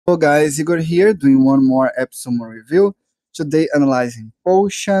Hello guys, Igor here doing one more AppSumo review. Today analyzing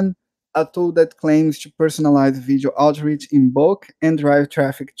Potion, a tool that claims to personalize video outreach in bulk and drive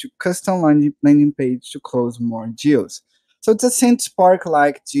traffic to custom landing page to close more deals. So it's a Saint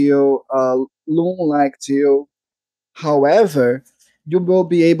Spark-like deal, Loom-like deal. However, you will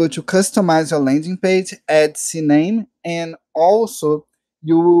be able to customize your landing page, add CNAME, and also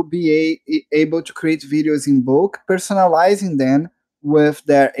you will be able to create videos in bulk, personalizing them with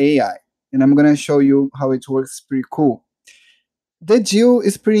their AI. And I'm going to show you how it works. Pretty cool. The deal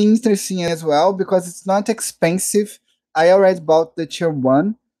is pretty interesting as well because it's not expensive. I already bought the tier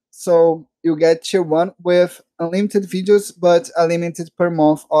 1. So you get tier 1 with unlimited videos, but a limited per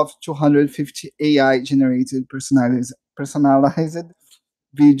month of 250 AI generated personalized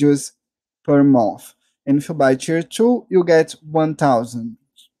videos per month. And if you buy tier 2, you get 1,000.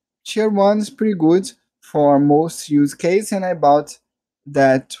 Tier 1 is pretty good for most use cases, and I bought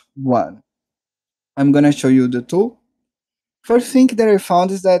that one. I'm gonna show you the tool. First thing that I found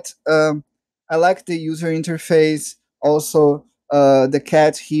is that I like the user interface. Also, the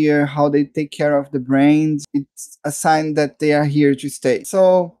cat here, how they take care of the brains. It's a sign that they are here to stay.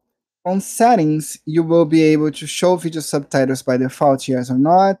 So on settings, you will be able to show video subtitles by default, yes or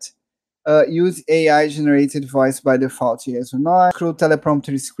not. Use AI generated voice by default, yes or not. Screw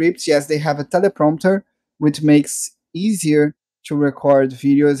teleprompter scripts, yes, they have a teleprompter, which makes easier to record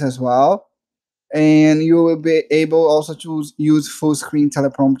videos as well. And you will be able also to use full screen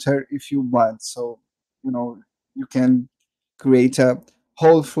teleprompter if you want. So, you can create a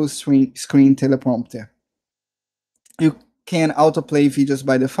whole full screen teleprompter. You can autoplay videos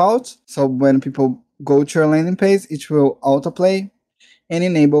by default. So when people go to your landing page, it will autoplay and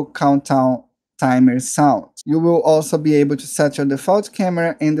enable countdown timer sound. You will also be able to set your default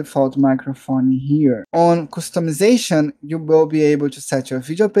camera and default microphone here. On customization, you will be able to set your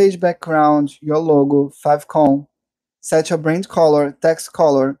video page background, your logo, favicon, set your brand color, text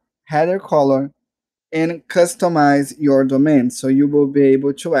color, header color, and customize your domain. So you will be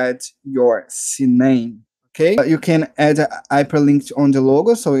able to add your CNAME. Okay, you can add a hyperlink on the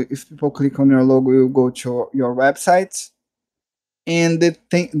logo. So if people click on your logo, you go to your website. And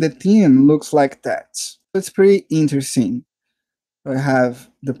the theme looks like that. It's pretty interesting. I have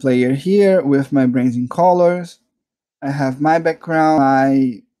the player here with my branding colors. I have my background,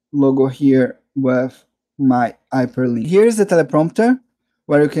 my logo here with my hyperlink. Here's the teleprompter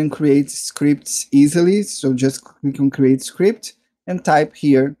where you can create scripts easily. So just click on create script and type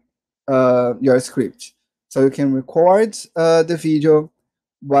here your script. So you can record the video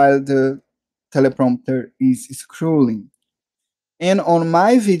while the teleprompter is scrolling. And on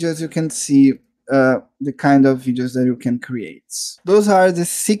my videos, you can see the kind of videos that you can create. Those are the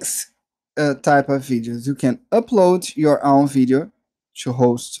 6 type of videos. You can upload your own video to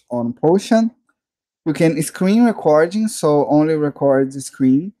host on Potion. You can screen recording, so only record the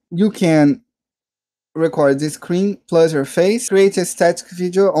screen. You can record the screen plus your face. Create a static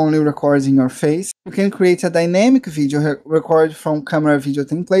video, only recording your face. You can create a dynamic video record from camera video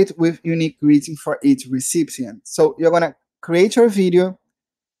template with unique greeting for each recipient. So you're gonna create your video,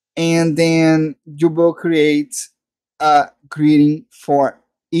 and then you will create a greeting for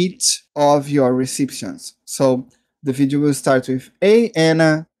each of your recipients. So the video will start with A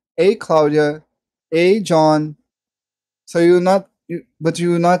Anna, A Claudia, A John. So you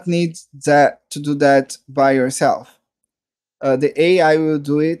will not need that to do that by yourself. The AI will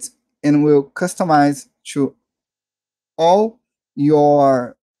do it and will customize to all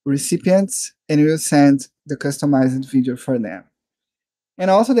your recipients, and will send the customized video for them.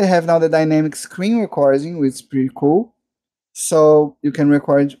 And also they have now the dynamic screen recording, which is pretty cool. So you can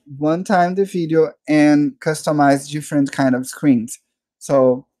record one time the video and customize different kind of screens.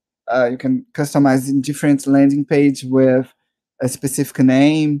 So you can customize in different landing page with a specific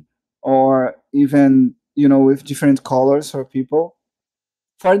name, or even, with different colors for people.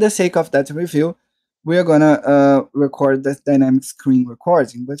 For the sake of that review, we are gonna record the dynamic screen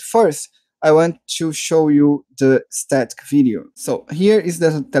recording. But first, I want to show you the static video. So here is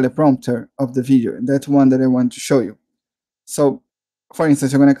the teleprompter of the video. That's one that I want to show you. So for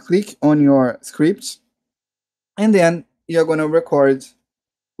instance, you're gonna click on your script, and then you're gonna record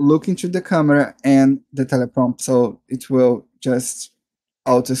looking to the camera and the teleprompter. So it will just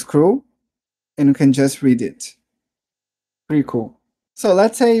auto scroll and you can just read it. Pretty cool. So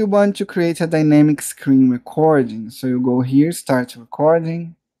let's say you want to create a dynamic screen recording. So you go here, start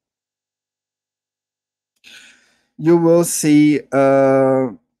recording. You will see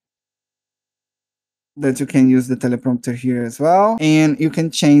that you can use the teleprompter here as well. And you can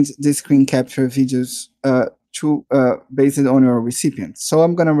change the screen capture videos to based on your recipient. So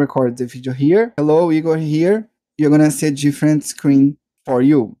I'm gonna record the video here. Hello, Igor here. You're gonna see a different screen for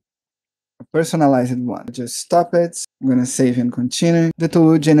you, a personalized one. Just stop it. I'm gonna save and continue. The tool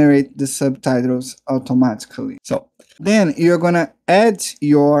will generate the subtitles automatically. So then you're gonna add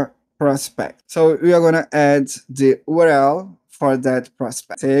your prospect. So we are gonna add the URL for that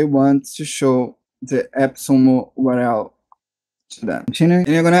prospect. Say I want to show the AppSumo URL to them. Continue. And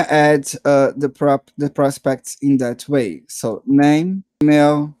you're gonna add the prospects in that way. So name,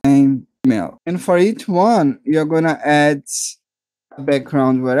 email, name, email. And for each one, you're gonna add a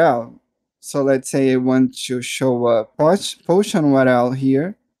background URL. So let's say I want to show a potion URL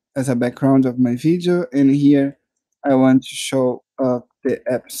here as a background of my video, and here I want to show the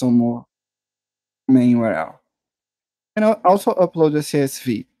AppSumo main URL. And I'll also upload the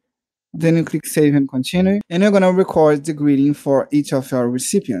CSV. Then you click save and continue, and you're gonna record the greeting for each of your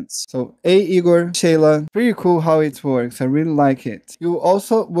recipients. So, hey Igor, Shayla, pretty cool how it works. I really like it. You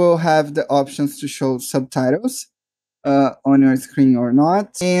also will have the options to show subtitles on your screen or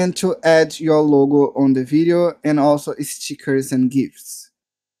not, and to add your logo on the video, and also stickers and GIFs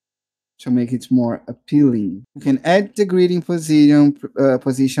to make it more appealing. You can add the greeting position,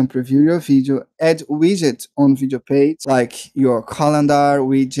 preview your video, add widgets on video page, like your calendar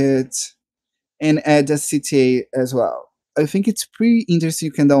widget, and add a CTA as well. I think it's pretty interesting.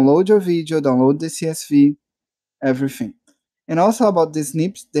 You can download your video, download the CSV, everything. And also about the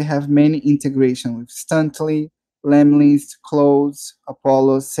snips, they have many integrations with Stuntly, Lemlist, Close,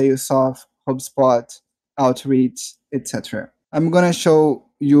 Apollo, Salesforce, HubSpot, Outreach, etc. I'm gonna show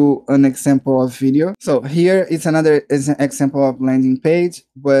you an example of video. So here is an example of landing page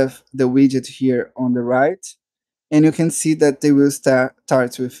with the widget here on the right. And you can see that they will start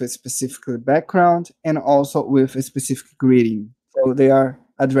with a specific background and also with a specific greeting. So they are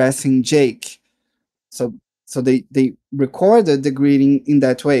addressing Jake. So they recorded the greeting in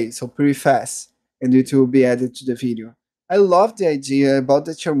that way, so pretty fast, and it will be added to the video. I love the idea about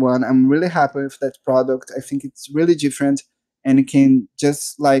the tier one. I'm really happy with that product. I think it's really different, and it can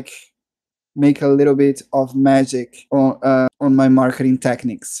just like make a little bit of magic on my marketing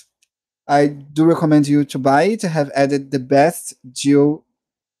techniques. I do recommend you to buy it. I have added the best deal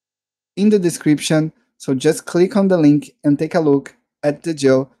in the description. So just click on the link and take a look at the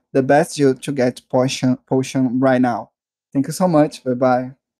deal, the best deal to get potion right now. Thank you so much. Bye bye.